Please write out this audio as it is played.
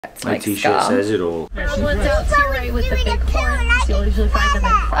My t-shirt says it all. The ones out to your right with the big horns, you'll usually find them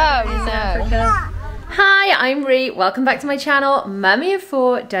in Africa. Hi, I'm Ree. Welcome back to my channel, Mummy of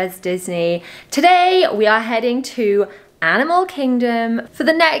Four Does Disney. Today we are heading to Animal Kingdom for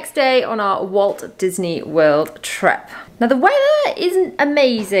the next day on our Walt Disney World trip. Now the weather isn't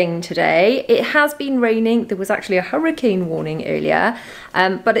amazing today. It has been raining. There was actually a hurricane warning earlier,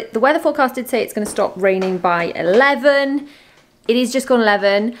 but the weather forecast did say it's going to stop raining by 11. It is just gone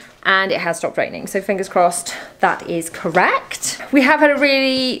 11 and it has stopped raining, so fingers crossed that is correct. We have had a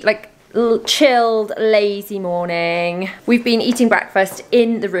really chilled, lazy morning. We've been eating breakfast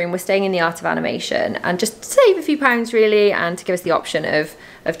in the room. We're staying in the Art of Animation, and just to save a few pounds really, and to give us the option of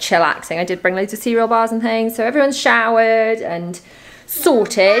chillaxing. I did bring loads of cereal bars and things, so everyone's showered and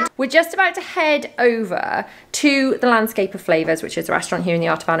sorted. We're just about to head over to the Landscape of Flavours, which is a restaurant here in the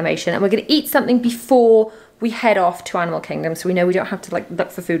Art of Animation, and we're going to eat something before we head off to Animal Kingdom, so we know we don't have to look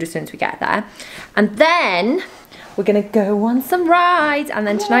for food as soon as we get there. And then we're gonna go on some rides, and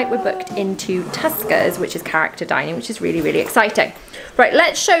then tonight we're booked into Tuskers, which is character dining, which is really, really exciting. Right,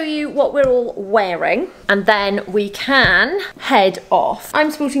 let's show you what we're all wearing, and then we can head off.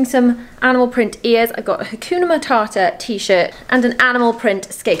 I'm sporting some animal print ears. I've got a Hakuna Matata t-shirt and an animal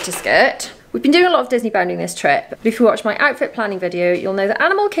print skater skirt. We've been doing a lot of Disney bounding this trip, but if you watch my outfit planning video, you'll know that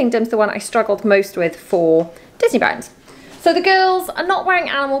Animal Kingdom's the one I struggled most with for Disney bounds. So the girls are not wearing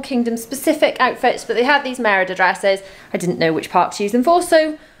Animal Kingdom specific outfits, but they have these Merida dresses. I didn't know which park to use them for,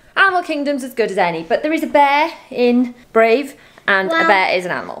 so Animal Kingdom's as good as any. But there is a bear in Brave, and a bear is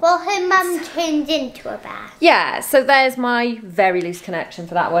an animal. Well, her mum turned into a bear. Yeah, so there's my very loose connection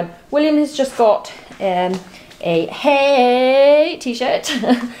for that one. William has just got a Hey t-shirt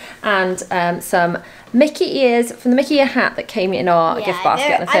and some Mickey ears from the Mickey ear hat that came in our gift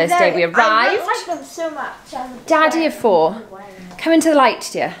basket on the first day we arrived. I like them so much. Daddy of four, come into the light,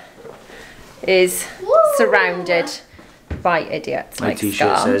 dear, is surrounded by idiots. My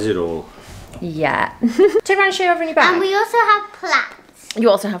t-shirt says it all. Yeah. Turn around and show you over in your bag. And we also have plats. You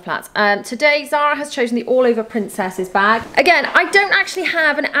also have plats. Today Zara has chosen the All Over Princesses bag. Again, I don't actually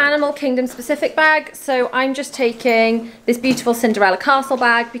have an Animal Kingdom specific bag, so I'm just taking this beautiful Cinderella Castle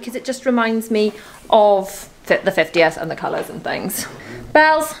bag because it just reminds me of the 50th and the colours and things.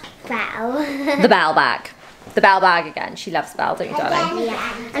 Belle's Belle. the Belle bag. The Belle bag again. She loves Belle, don't you, darling?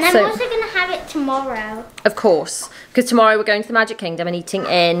 Yeah. And I'm also going to have it tomorrow. Of course, because tomorrow we're going to the Magic Kingdom and eating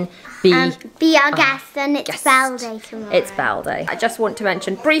in Be our guest, and it's Belle Day tomorrow. It's Belle Day. I just want to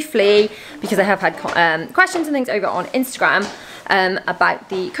mention briefly, because I have had questions and things over on Instagram about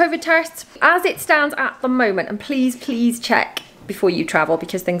the COVID tests. As it stands at the moment, and please check before you travel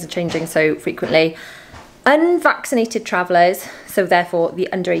because things are changing so frequently, unvaccinated travellers, so therefore the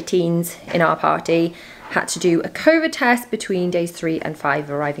under 18s in our party, had to do a COVID test between days 3 and 5 of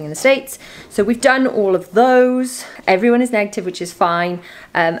arriving in the States. So we've done all of those. Everyone is negative, which is fine.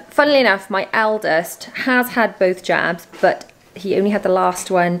 Funnily enough, my eldest has had both jabs, but he only had the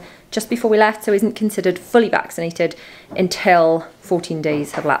last one just before we left, so isn't considered fully vaccinated until 14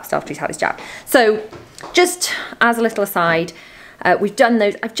 days have lapsed after he's had his jab. So just as a little aside, we've done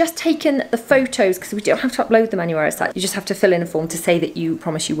those. I've just taken the photos because we don't have to upload them anywhere as such. You just have to fill in a form to say that you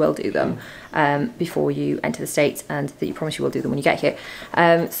promise you will do them before you enter the States, and that you promise you will do them when you get here.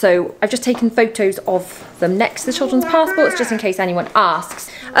 So I've just taken photos of them next to the children's passports just in case anyone asks.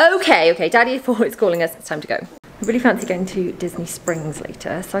 Okay, Daddy of Four is calling us. It's time to go. I really fancy going to Disney Springs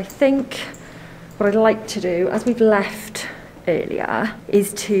later, so I think what I'd like to do, as we've left earlier,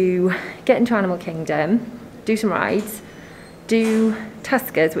 is to get into Animal Kingdom, do some rides, do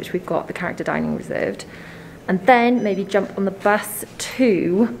Tuskers, which we've got the character dining reserved, and then maybe jump on the bus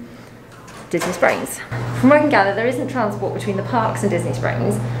to Disney Springs. From what I can gather, there isn't transport between the parks and Disney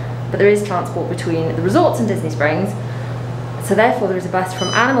Springs, but there is transport between the resorts and Disney Springs, so therefore there is a bus from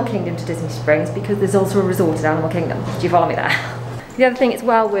Animal Kingdom to Disney Springs because there's also a resort at Animal Kingdom. Do you follow me there? The other thing it's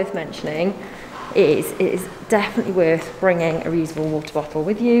well worth mentioning is it is definitely worth bringing a reusable water bottle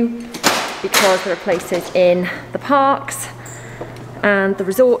with you, because there are places in the parks and the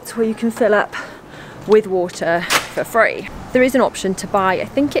resorts where you can fill up with water for free. There is an option to buy, I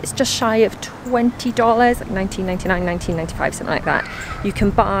think it's just shy of $20, like $19.99, $19.95, something like that. You can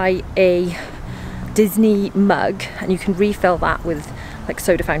buy a Disney mug and you can refill that with like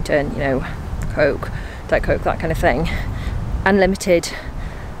soda fountain, you know, Coke, Diet Coke, that kind of thing. Unlimited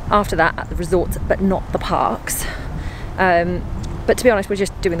after that at the resorts, but not the parks. But to be honest, we're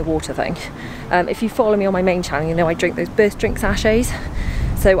just doing the water thing. If you follow me on my main channel, you know I drink those burst drink sachets.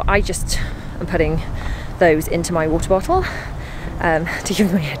 So I just am putting those into my water bottle to give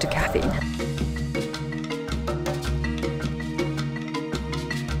them a hit of caffeine.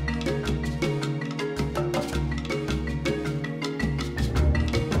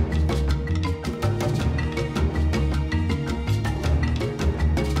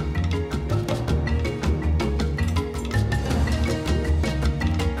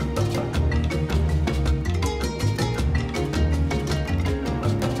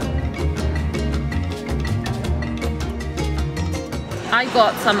 I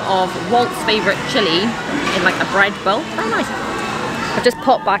got some of Walt's favourite chilli in like a bread bowl. Very nice. I've just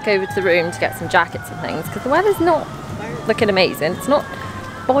popped back over to the room to get some jackets and things because the weather's not looking amazing. It's not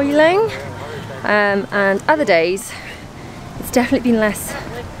boiling, and other days it's definitely been less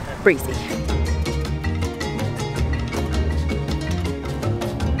breezy.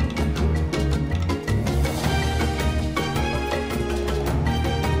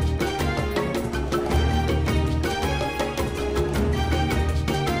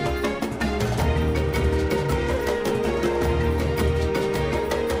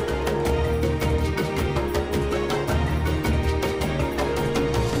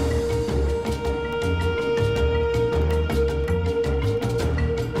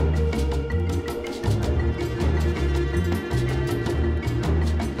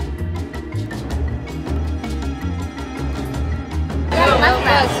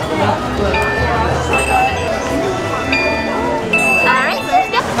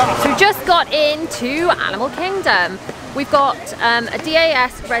 So we've just got into Animal Kingdom. We've got a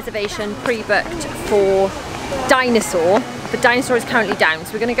DAS reservation pre-booked for Dinosaur, but Dinosaur is currently down,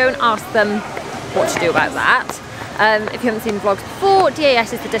 so we're going to go and ask them what to do about that. If you haven't seen the vlogs before,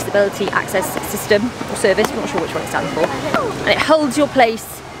 DAS is the Disability Access System or Service, I'm not sure which one it stands for, and it holds your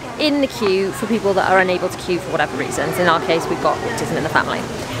place in the queue for people that are unable to queue for whatever reasons. In our case, we've got autism in the family.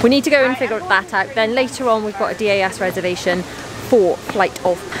 We need to go and figure that out. Then later on, we've got a DAS reservation for Flight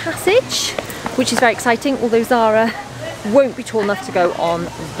of Passage, which is very exciting, although Zara won't be tall enough to go on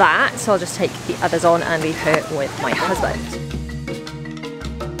that, so I'll just take the others on and leave her with my husband.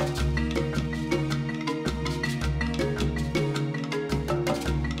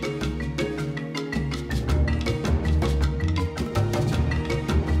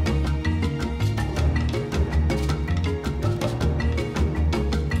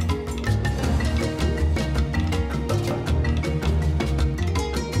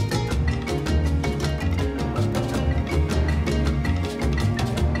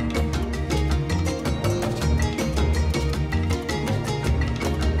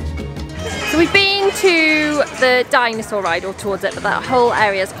 So we've been to the dinosaur ride, or towards it, but that whole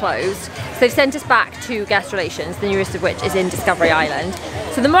area is closed. So they've sent us back to guest relations, the nearest of which is in Discovery Island.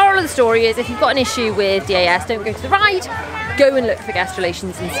 So the moral of the story is, if you've got an issue with DAS, don't go to the ride, go and look for guest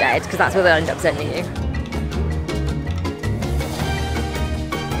relations instead, because that's where they'll end up sending you.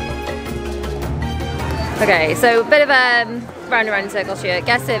 Okay, so a bit of a round and round circle here.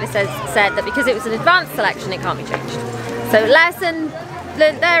 Guest service said that because it was an advanced selection, it can't be changed. So lesson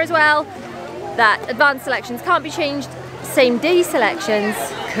learnt there as well, that advanced selections can't be changed, same day selections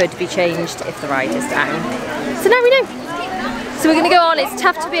could be changed if the ride is down. So now we know. So we're going to go on. It's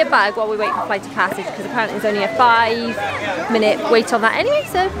tough to be a bug while we wait for Flight of Passage because apparently there's only a 5-minute wait on that anyway,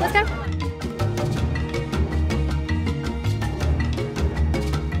 so let's go.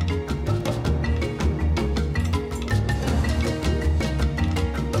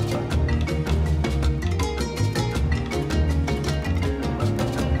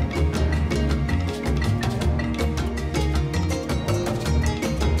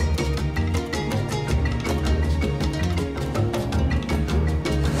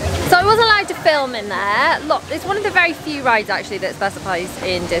 So I wasn't allowed to film in there. Look, it's one of the very few rides actually that specifies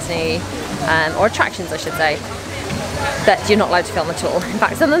in Disney, or attractions I should say, that you're not allowed to film at all. In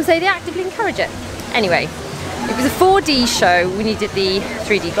fact, some of them say they actively encourage it. Anyway, it was a 4D show, we needed the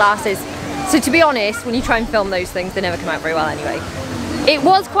 3D glasses. So to be honest, when you try and film those things, they never come out very well anyway. It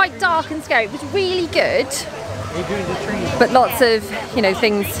was quite dark and scary, it was really good. But lots of, you know,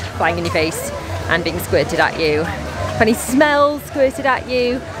 things flying in your face and being squirted at you. Funny smells squirted at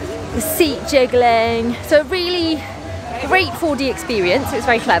you. The seat jiggling. So a really great 4D experience. It was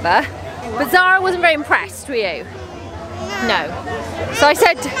very clever. But Zara wasn't very impressed, were you? No. So I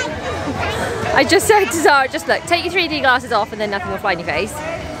just said to Zara, just look, take your 3D glasses off and then nothing will fly in your face.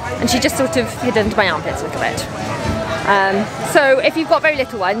 And she just sort of hid under my armpits a little bit. So if you've got very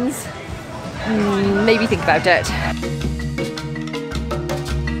little ones, maybe think about it.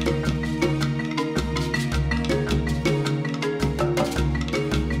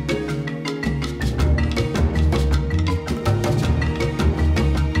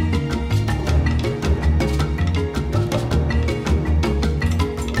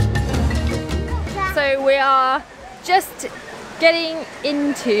 We are just getting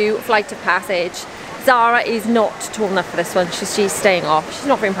into Flight of Passage. Zara is not tall enough for this one. She's staying off. She's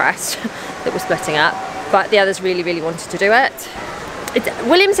not very impressed that we're splitting up, but the others really, really wanted to do it.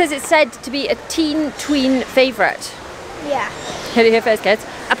 William says it's said to be a teen tween favourite. Yeah. Heard it here first, kids.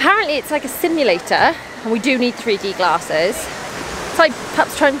 Apparently it's like a simulator, and we do need 3D glasses. So I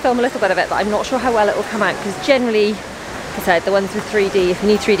perhaps try and film a little bit of it, but I'm not sure how well it will come out, because generally Like I said, the ones with 3D, if you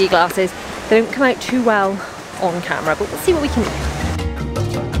need 3D glasses, they don't come out too well on camera, but we'll see what we can do.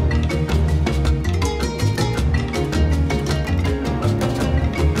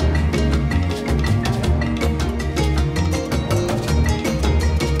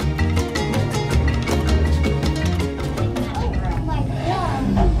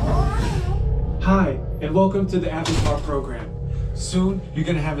 Hi, and welcome to the Avatar program. Soon, you're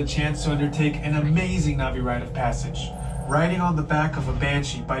going to have a chance to undertake an amazing Na'vi rite of passage, riding on the back of a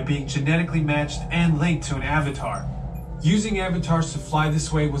banshee by being genetically matched and linked to an avatar. Using avatars to fly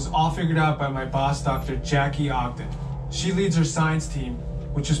this way was all figured out by my boss, Dr. Jackie Ogden. She leads our science team,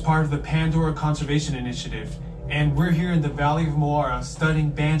 which is part of the Pandora Conservation Initiative, and we're here in the Valley of Moara studying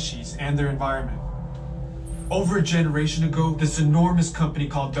banshees and their environment. Over a generation ago, this enormous company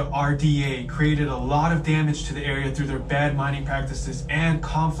called the RDA created a lot of damage to the area through their bad mining practices and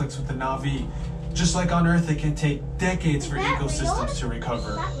conflicts with the Na'vi. Just like on Earth, it can take decades for ecosystems to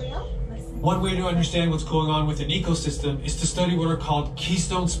recover. One way to understand what's going on with an ecosystem is to study what are called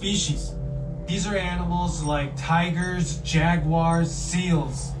keystone species. These are animals like tigers, jaguars,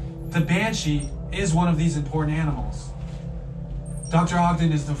 seals. The banshee is one of these important animals. Dr.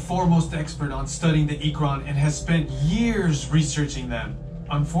 Ogden is the foremost expert on studying the ikran and has spent years researching them.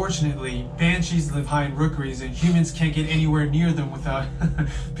 Unfortunately, banshees live high in rookeries and humans can't get anywhere near them without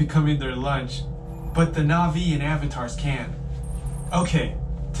becoming their lunch. But the Na'vi and avatars can. Okay,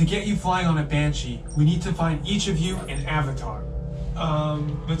 to get you flying on a banshee, we need to find each of you an avatar.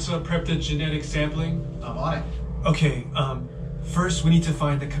 Let's prep the genetic sampling. I'm on it. Okay, first we need to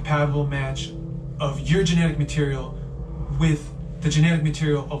find the compatible match of your genetic material with the genetic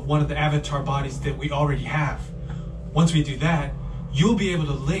material of one of the avatar bodies that we already have. Once we do that, you'll be able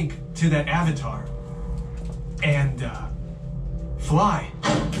to link to that avatar and fly.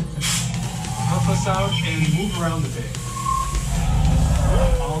 Help us out and move around a bit.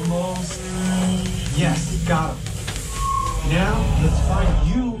 Almost. Yes, got him. Now, let's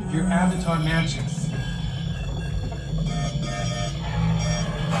find you your avatar matches.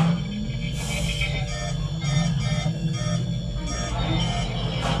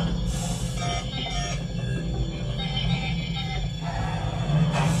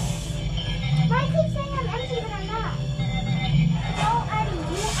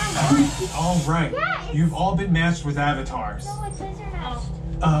 All right, you've all been matched with avatars. No, it says you're matched.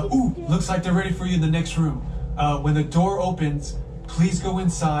 Ooh, looks like they're ready for you in the next room. When the door opens, please go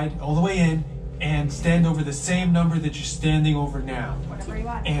inside, all the way in, and stand over the same number that you're standing over now. Whatever you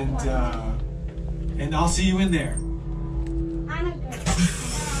want. And I'll see you in there. I'm a good.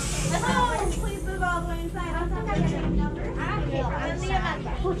 Oh, please move all the way inside. I'm not going to get a number.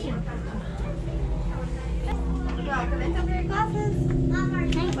 Welcome in, cover your glasses.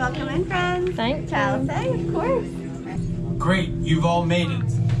 Welcome in, friends. Thank you. Chalice, of course. Great, you've all made it.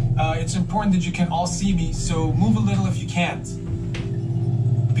 It's important that you can all see me, so move a little if you can't.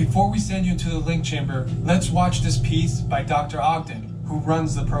 Before we send you into the link chamber, let's watch this piece by Dr. Ogden, who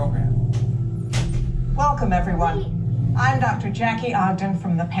runs the program. Welcome, everyone. I'm Dr. Jackie Ogden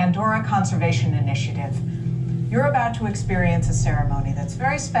from the Pandora Conservation Initiative. You're about to experience a ceremony that's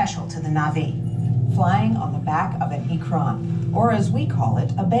very special to the Na'vi. Flying on the back of an ikran, or as we call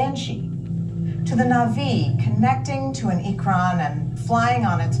it, a banshee. To the Na'vi, connecting to an ikran and flying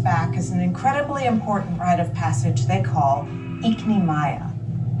on its back is an incredibly important rite of passage they call Ikni Maya.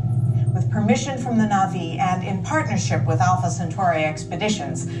 With permission from the Na'vi and in partnership with Alpha Centauri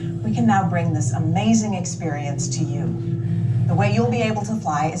Expeditions, we can now bring this amazing experience to you. The way you'll be able to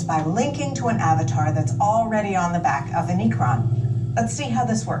fly is by linking to an avatar that's already on the back of an ikran. Let's see how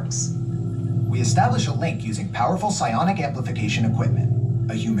this works. We establish a link using powerful psionic amplification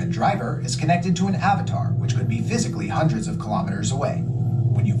equipment. A human driver is connected to an avatar, which could be physically hundreds of kilometers away.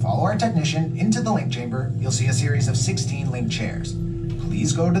 When you follow our technician into the link chamber, you'll see a series of 16 link chairs.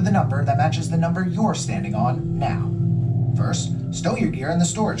 Please go to the number that matches the number you're standing on now. First, stow your gear in the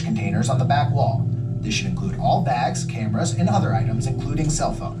storage containers on the back wall. This should include all bags, cameras, and other items, including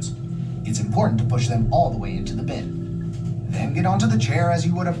cell phones. It's important to push them all the way into the bin. Then get onto the chair as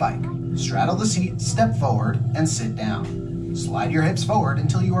you would a bike. Straddle the seat, step forward, and sit down. Slide your hips forward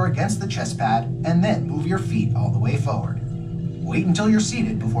until you are against the chest pad, and then move your feet all the way forward. Wait until you're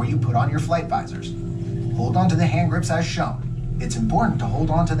seated before you put on your flight visors. Hold onto the hand grips as shown. It's important to hold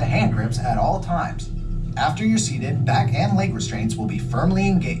onto the hand grips at all times. After you're seated, back and leg restraints will be firmly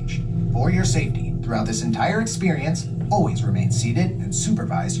engaged. For your safety, throughout this entire experience, always remain seated and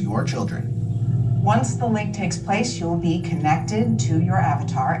supervise your children. Once the link takes place, you'll be connected to your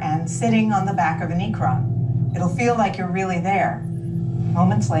avatar and sitting on the back of an ikran. It'll feel like you're really there.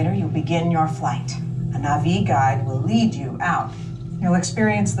 Moments later, you'll begin your flight. A Na'vi guide will lead you out. You'll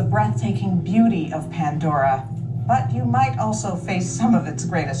experience the breathtaking beauty of Pandora, but you might also face some of its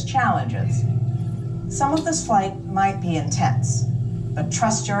greatest challenges. Some of this flight might be intense, but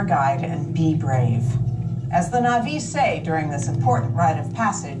trust your guide and be brave. As the Na'vi say during this important rite of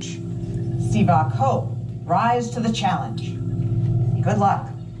passage, Sivak Ho, rise to the challenge. Good luck.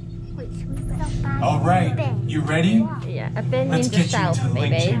 All right, you ready? Yeah, a bin Let's means a get you shelf, to the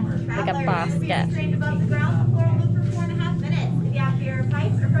link maybe. chamber. Like a basket. Trained above the ground, the floor will move for 4.5 minutes. If you have fear of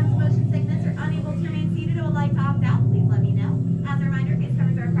heights or frontal motion sickness or unable to remain seated or would like to opt out, please let me know. As a reminder, face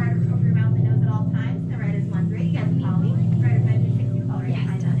covers are required to over your mouth and nose at all times. The riders 1 3. You guys can follow me. Rider 5 6 2 follow right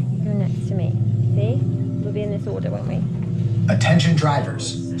behind us. You go next to me. See? We'll be in this order, won't we? Attention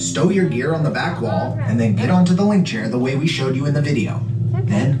drivers, stow your gear on the back wall and then get onto the link chair the way we showed you in the video.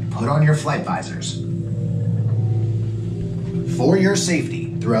 Then put on your flight visors. For your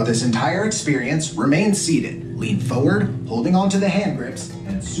safety, throughout this entire experience, remain seated, lean forward, holding onto the hand grips,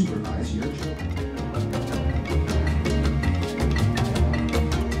 and supervise your children.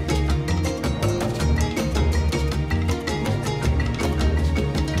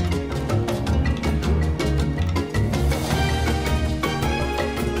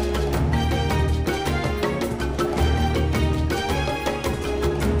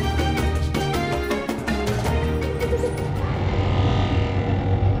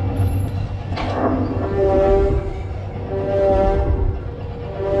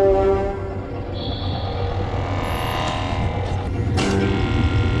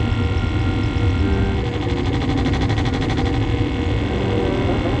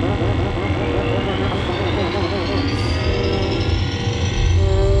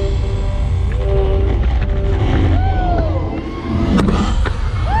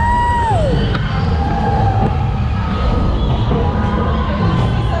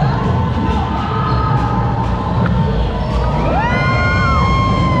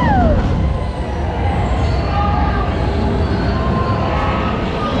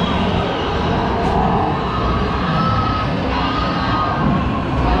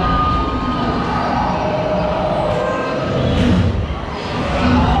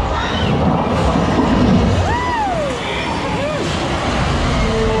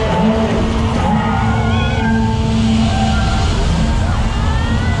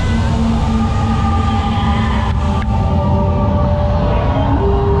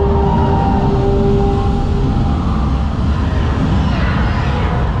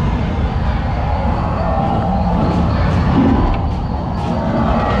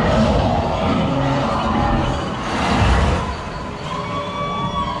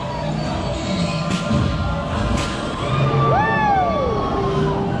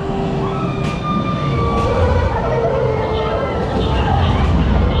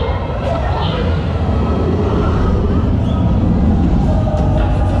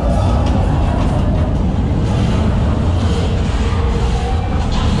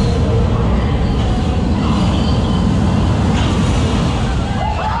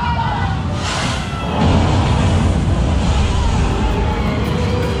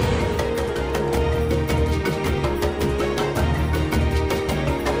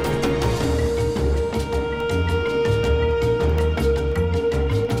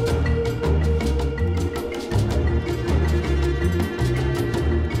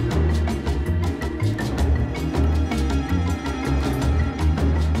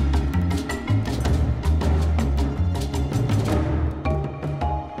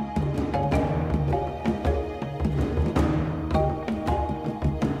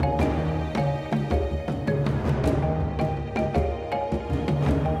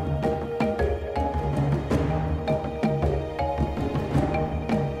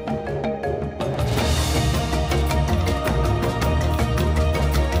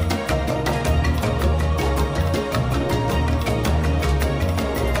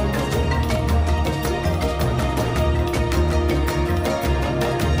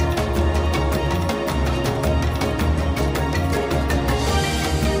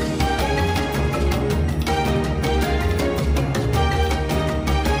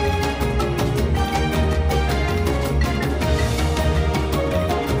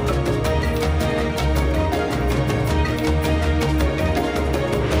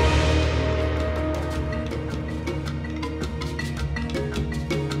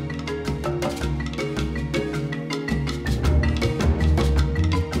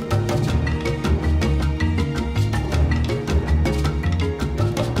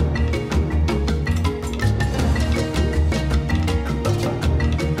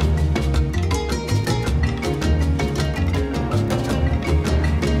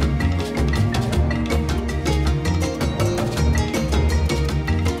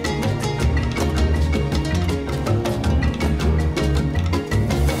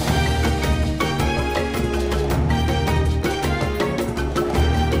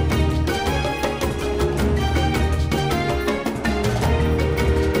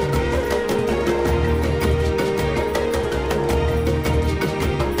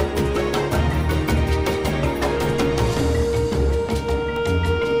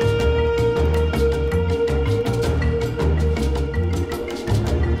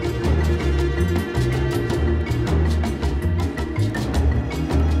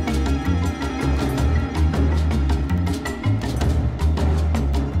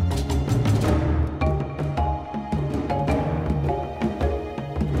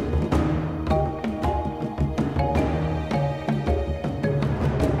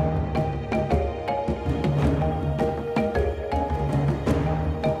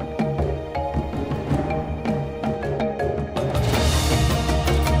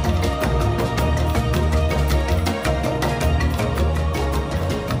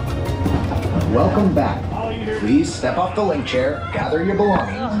 Welcome back. Please step off the link chair, gather your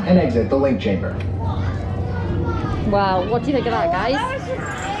belongings, and exit the link chamber. Wow, what do you think of that, guys?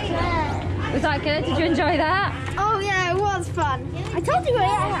 Was that good? Did you enjoy that? Oh yeah, it was fun. I told you I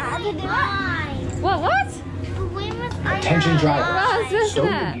had to do it. What? Attention driver. That was Stow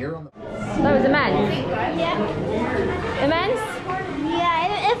your gear on the... That was immense. Immense?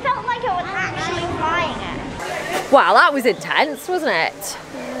 Yeah, it felt like I was actually flying it. Wow, that was intense, wasn't it?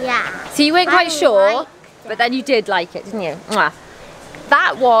 Yeah. So you weren't quite sure, but then you did like it, didn't you? Mwah.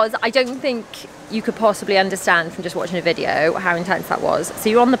 That was, I don't think you could possibly understand from just watching a video how intense that was. So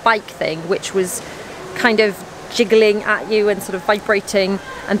you're on the bike thing, which was kind of jiggling at you and sort of vibrating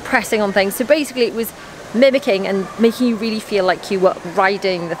and pressing on things. So basically it was mimicking and making you really feel like you were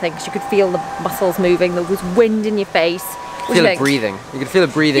riding the thing, because you could feel the muscles moving, there was wind in your face. Feel it breathing. You could feel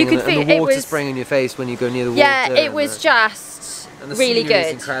it breathing, and the water spraying in your face when you go near the water. Yeah, it was just really good.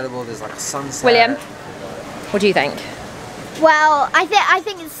 It's incredible. There's like a sunset. William, what do you think? Well, I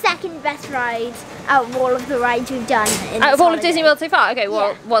think it's second best ride out of all of the rides we've done. Out of all of Disney World so far? Okay,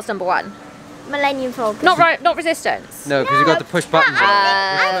 well, what's number one? Millennium Falcon. Not Resistance? No, because you've got to push buttons on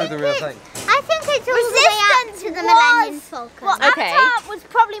it. It's the real thing. I think it's all Resistance to the Millennium Falcon. Well, okay. Avatar was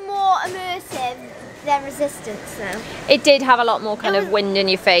probably more immersive than Resistance, though. It did have a lot more kind of wind in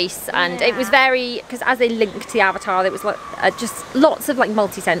your face, and it was very, because as they linked to the Avatar, there was like just lots of like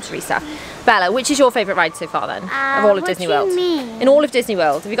multi-sensory stuff. Bella, which is your favourite ride so far then, of all of Disney World? What do you mean? In all of Disney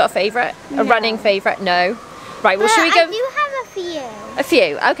World, have you got a favourite? A running favourite? No. Right, well, should we go? I do have a few. A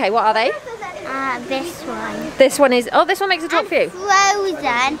few. Okay, what are they? This one. This one is. Oh, this one makes a top few.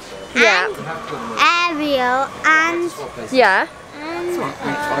 Frozen. Yeah. And Ariel and. Yeah.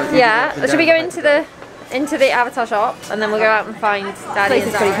 Yeah. Should we go into the Avatar shop and then we'll go out and find Daddy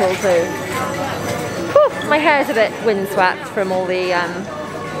and Zara? This is pretty cool too. Whew, my hair's a bit windswept from all the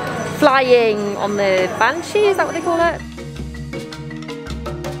flying on the Banshee. Is that what they call it?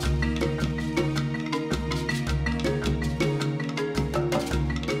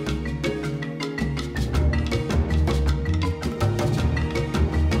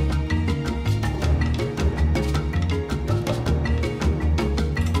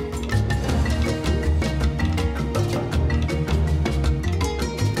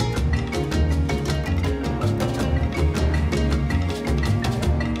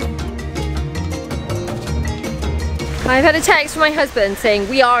 I've had a text from my husband saying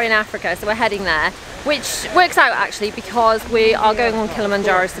we are in Africa, so we're heading there, which works out actually because we are going on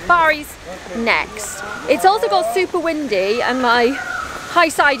Kilimanjaro Safaris next. It's also got super windy and my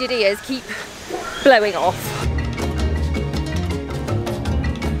high-sided ears keep blowing off.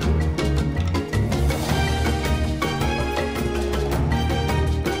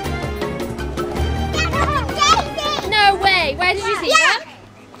 No way! Where did you see them?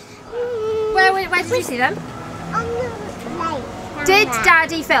 Where did you see them? On the lake. Did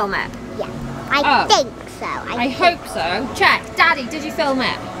Daddy film it? Yeah, I think so. I hope so. Check. Daddy, did you film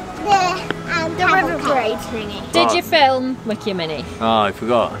it? The river parade thingy. Did you film Wiki Mini? Oh, I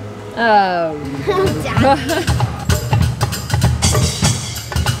forgot. Oh.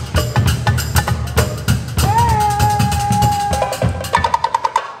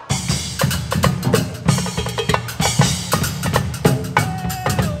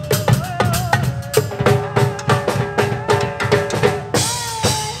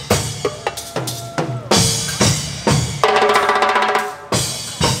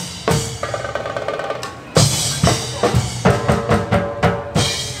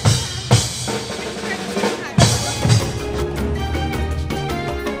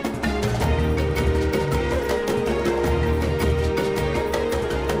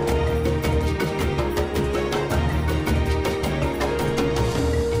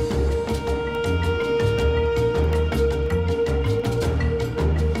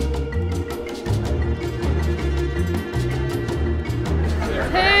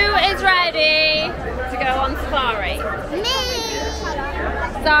 Safari? Me!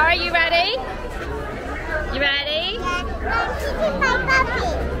 Zara, you ready? You ready? Yeah. I'm keeping my puppy.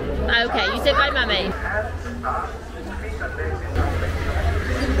 Okay, you sit by Mummy.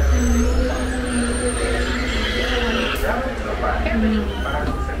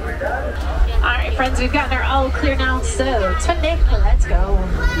 Alright friends, we've gotten our all clear now, so Tunde, let's go.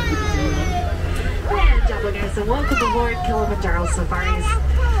 And Dubliners, and welcome aboard Kilimanjaro Safaris.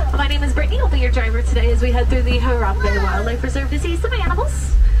 My name is Brittany, I'll be your driver today as we head through the Harambe Wildlife Reserve to see some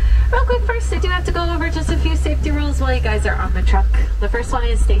animals. Real quick first, I do have to go over just a few safety rules while you guys are on the truck. The first one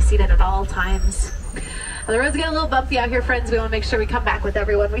is stay seated at all times. The roads get a little bumpy out here, friends. We want to make sure we come back with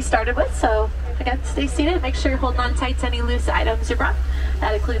everyone we started with. So again, stay seated. Make sure you're holding on tight to any loose items you brought.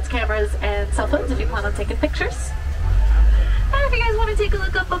 That includes cameras and cell phones if you plan on taking pictures. And if you guys want to take a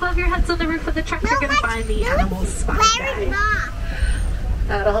look up above your heads on the roof of the truck, you're going to find the animal spy guide.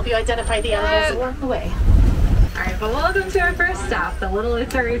 That'll help you identify the animals along the way. Alright, but welcome to our first stop, the Little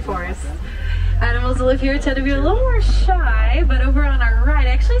Italy Forest. Animals that live here tend to be a little more shy, but over on our right, I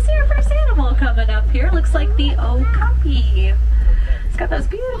actually see our first animal coming up here. Looks like the okapi. It's got those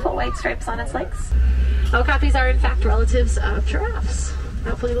beautiful white stripes on its legs. Okapis are in fact relatives of giraffes.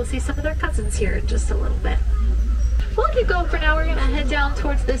 Hopefully we'll see some of their cousins here in just a little bit. We'll keep going for now. We're gonna head down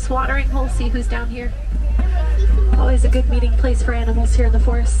towards this watering hole, see who's down here. Always a good meeting place for animals here in the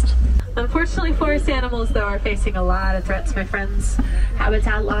forest. Unfortunately, forest animals though are facing a lot of threats, my friends.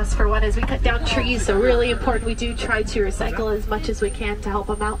 Habitat loss for one as we cut down trees, so really important we do try to recycle as much as we can to help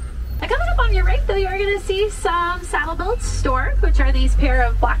them out. Now coming up on your right though, you're gonna see some saddlebills stork, which are these pair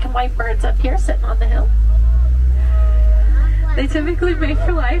of black and white birds up here sitting on the hill. They typically mate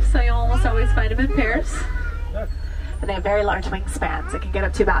for life, so you'll almost always find them in pairs. And they have very large wingspans. It can get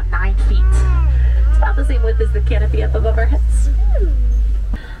up to about 9 feet. It's about the same width as the canopy up above our heads.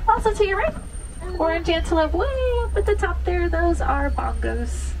 Also to your right, orange antelope way up at the top there. Those are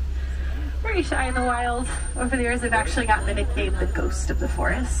bongos. Very shy in the wild. Over the years, they've actually gotten the nickname the ghost of the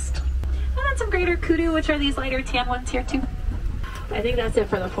forest. And then some greater kudu, which are these lighter tan ones here too. I think that's it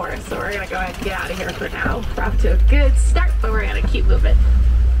for the forest, so we're gonna go ahead and get out of here for now. We're off to a good start, but we're gonna keep moving.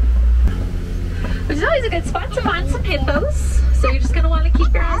 Which is always a good spot to find some hippos. So you're just gonna wanna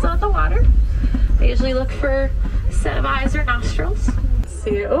keep your eyes on the water. I usually look for a set of eyes or nostrils.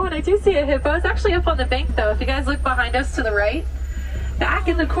 See, oh, and I do see a hippo. It's actually up on the bank though. If you guys look behind us to the right, back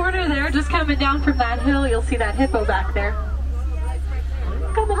in the corner there, just coming down from that hill, you'll see that hippo back there.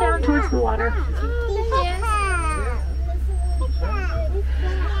 Coming down towards the water.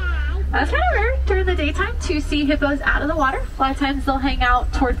 It's kind of rare during the daytime to see hippos out of the water. A lot of times they'll hang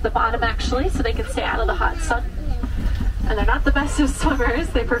out towards the bottom actually, so they can stay out of the hot sun. And they're not the best of swimmers.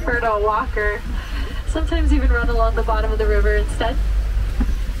 They prefer to walk or sometimes even run along the bottom of the river instead.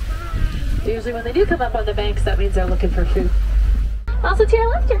 Usually when they do come up on the banks, that means they're looking for food. Also to your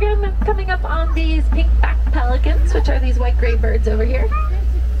left, you're coming up on these pink-backed pelicans, which are these white-gray birds over here.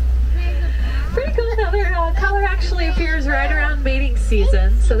 Pretty cool how their color actually appears right around mating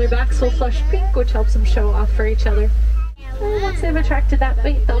season. So their backs will flush pink, which helps them show off for each other. And once they've attracted that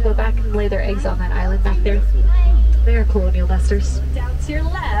mate, they'll go back and lay their eggs on that island back there. They're colonial nesters. Down to your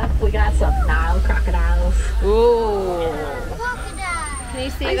left, we got some Nile crocodiles. Ooh. Can you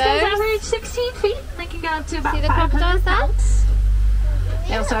see those? They average 16 feet. They can go up to about 500 crocodiles pounds.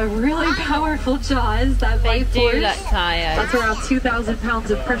 They also have really powerful jaws. That bite force, look tired. That's around 2,000 pounds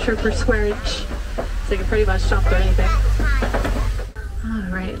of pressure per square inch. So they can pretty much jump through anything.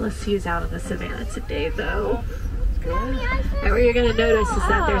 Alright, let's see who's out on the savannah today though. And what you're going to notice is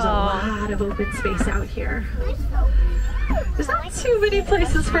that there's a lot of open space out here. There's not too many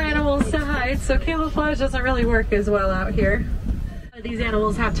places for animals to hide, so camouflage doesn't really work as well out here. These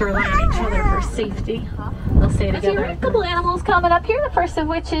animals have to rely on each other for safety. They'll stay together. A couple animals coming up here, the first of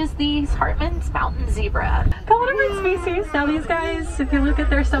which is the Hartman's mountain zebra. Couple different species. Now these guys, if you look at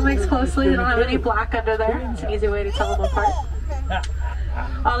their stomachs closely, they don't have any black under there. It's an easy way to tell them apart.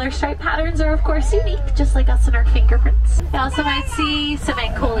 All their stripe patterns are of course unique, just like us and our fingerprints. You also might see some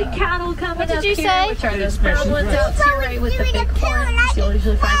Ankoli cattle coming up here, which are those brown ones out to your right with the big horns. You'll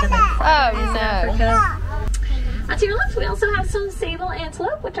usually find them in Africa. And to your left, we also have some sable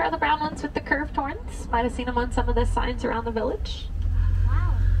antelope, which are the brown ones with the curved horns. Might have seen them on some of the signs around the village.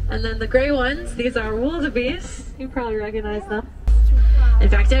 And then the gray ones, these are wildebeest. You probably recognize them. In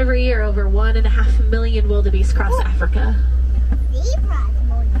fact, every year over 1.5 million wildebeest cross Africa.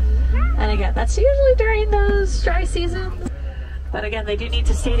 And again, that's usually during those dry seasons. But again, they do need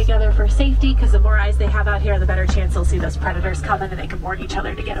to stay together for safety, because the more eyes they have out here, the better chance they'll see those predators coming and they can warn each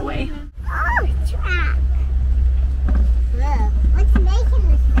other to get away. Oh, track. Look, what's making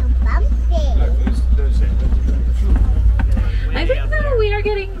this so bumpy? I think that we are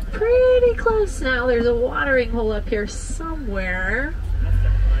getting pretty close now. There's a watering hole up here somewhere.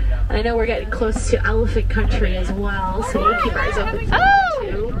 And I know we're getting close to elephant country as well, so we'll keep our eyes open for that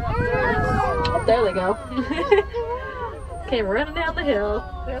too. Oh, there they go. Okay, we're running down the hill.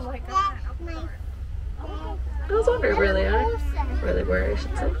 I was wondering where they are. Where they were, I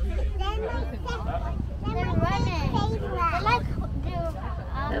should say.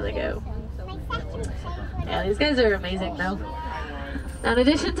 There they go. Yeah, these guys are amazing though. Now, in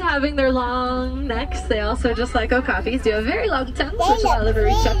addition to having their long necks, they also, just like okapis, do have very long tongues, which allow them to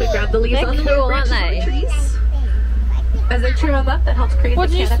reach up and grab the leaves on the branches of the trees. As they trim them up, that helps create the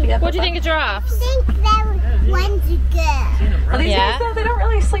canopy up. What do you think of giraffes? I think they're ones are good. Well, these guys, though, they don't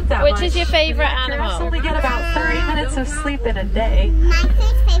really sleep that much. Which is your favourite animal? Giraffes only get about 30 minutes of sleep in a day. My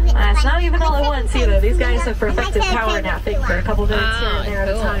favorite It's not even all at once either. These guys have perfected power napping for a couple minutes here and there at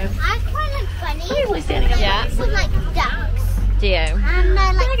a time. I quite like bunnies. Usually standing up. Yeah. I like ducks. Do you?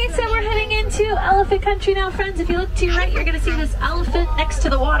 Like I said, we're heading into elephant country now, friends. If you look to your right, you're going to see this elephant next to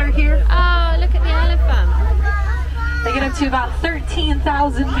the water here. Oh, look at the elephant. They get up to about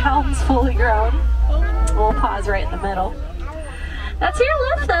 13,000 pounds fully grown. We'll pause right in the middle. Now to your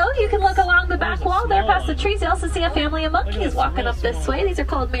left, though, you can look along the back wall there past the trees. You also see a family of monkeys walking up this way. These are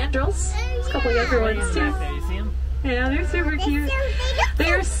called mandrills. There's a couple younger ones, too. Yeah, they're super cute.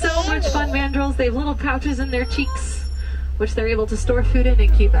 They are so much fun, mandrills. They have little pouches in their cheeks, which they're able to store food in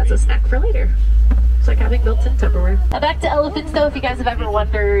and keep as a snack for later. It's like having built-in Tupperware. Now back to elephants, though. If you guys have ever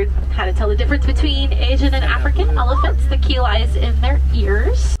wondered how to tell the difference between Asian and African elephants, the key lies in their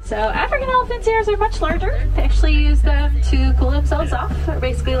ears. So African elephants' ears are much larger. They actually use them to cool themselves off. They're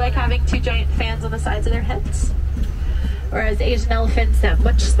basically like having two giant fans on the sides of their heads. Whereas Asian elephants have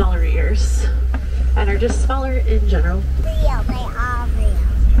much smaller ears and are just smaller in general. Real, they are real.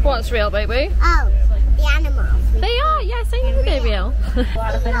 What's real, baby? Oh, the animals. They are, yes, I know they're real. A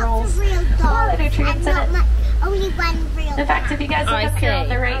lot of minerals, Real a lot of nutrients in it. Only one real. In fact, if you guys look I up here on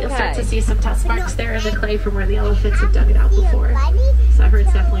see. the right, you'll start Okay. to see some tusk marks there in the clay from where the elephants have dug it out before. Bunnies. So I've heard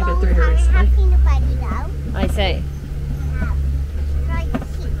it's definitely been through here recently. I've seen a bunny though. I see. Quite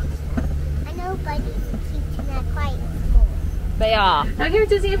cute. I know bunnies are cute and they're quite small. They are. Now here at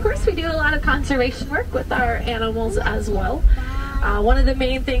Disney, of course, we do a lot of conservation work with our animals as well. One of the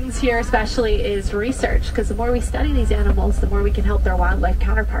main things here especially is research, because the more we study these animals, the more we can help their wildlife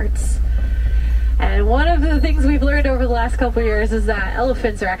counterparts. And one of the things we've learned over the last couple of years is that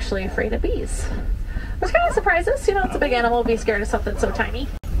elephants are actually afraid of bees. Which kind of surprises us. You know, it's a big animal, be scared of something so tiny.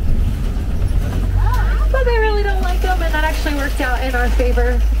 But they really don't like them, and that actually worked out in our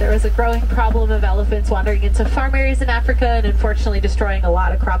favor. There was a growing problem of elephants wandering into farm areas in Africa and unfortunately destroying a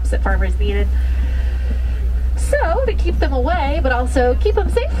lot of crops that farmers needed. So, to keep them away, but also keep them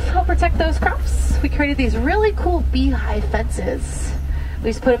safe, help protect those crops, we created these really cool beehive fences. We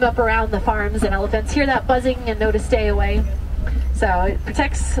just put them up around the farms, and elephants hear that buzzing and know to stay away. So it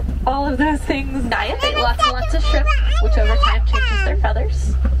protects all of those things. Diet, they eat lots and lots of shrimp, which over time changes their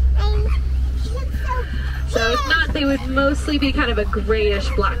feathers. So if not, they would mostly be kind of a grayish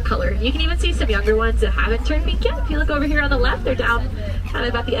black color. You can even see some younger ones that haven't turned pink yet. If you look over here on the left, they're down kind of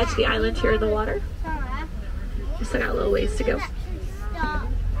about the edge of the island here in the water. Just got a little ways to go.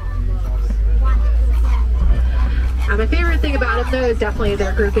 My favorite thing about them, though, is definitely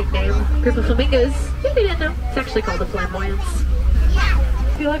their grouping name. Group of flamingos. If you didn't know, it's actually called the flamboyants.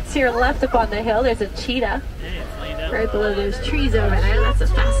 If you look to your left up on the hill, there's a cheetah. Right below those trees over there. That's the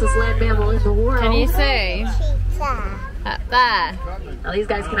fastest land mammal in the world. Can you see? Up there. Now these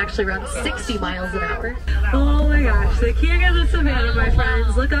guys can actually run 60 miles an hour. Oh my gosh, the king of the savannah, my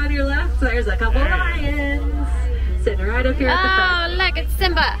friends. Look on your left, there's a couple lions sitting right up here at the front. Oh, look, it's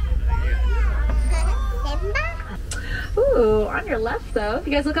Simba. Ooh, on your left though, if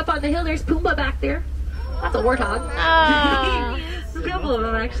you guys look up on the hill, there's Pumbaa back there. That's a warthog. Oh. There's a couple of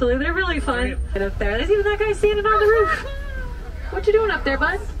them actually, they're really fun. Get up there, there's even that guy standing on the roof. What you doing up there,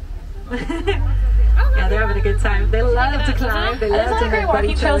 bud? Yeah, they're having a good time. They love to climb. They love to great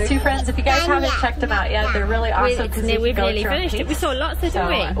walking trails too, friends. If you guys haven't checked them out yet, they're really awesome. We've nearly finished it. We saw lots, didn't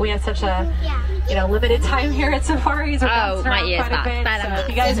we? We had such a limited time here at Safaris. We're bouncing around quite a bit. So if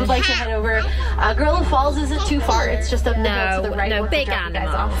you guys would like to head over, Gorilla Falls isn't too far. It's just up the hill to the right. No, big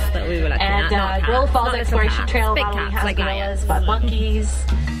animals that we were looking at. And Gorilla Falls Exploration Trail not only has gorillas, but monkeys.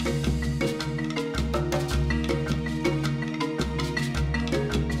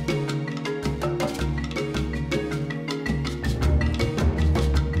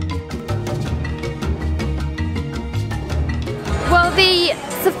 Well, the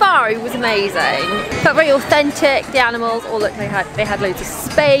safari was amazing. Felt very authentic. The animals all looked like they had loads of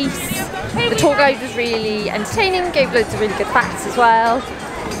space. The tour guide was really entertaining, gave loads of really good facts as well.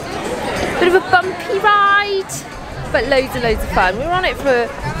 Bit of a bumpy ride, but loads and loads of fun. We were on it for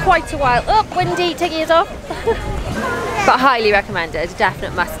quite a while. Oh, windy, take your ears off. But highly recommended,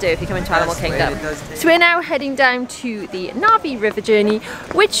 definite must do if you come into Animal Kingdom. So we're now heading down to the Navi River journey,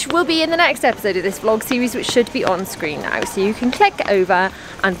 which will be in the next episode of this vlog series, which should be on screen now. So you can click over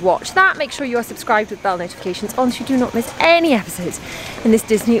and watch that. Make sure you are subscribed with bell notifications on so you do not miss any episodes in this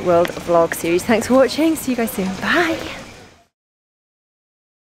Disney World vlog series. Thanks for watching, see you guys soon, bye!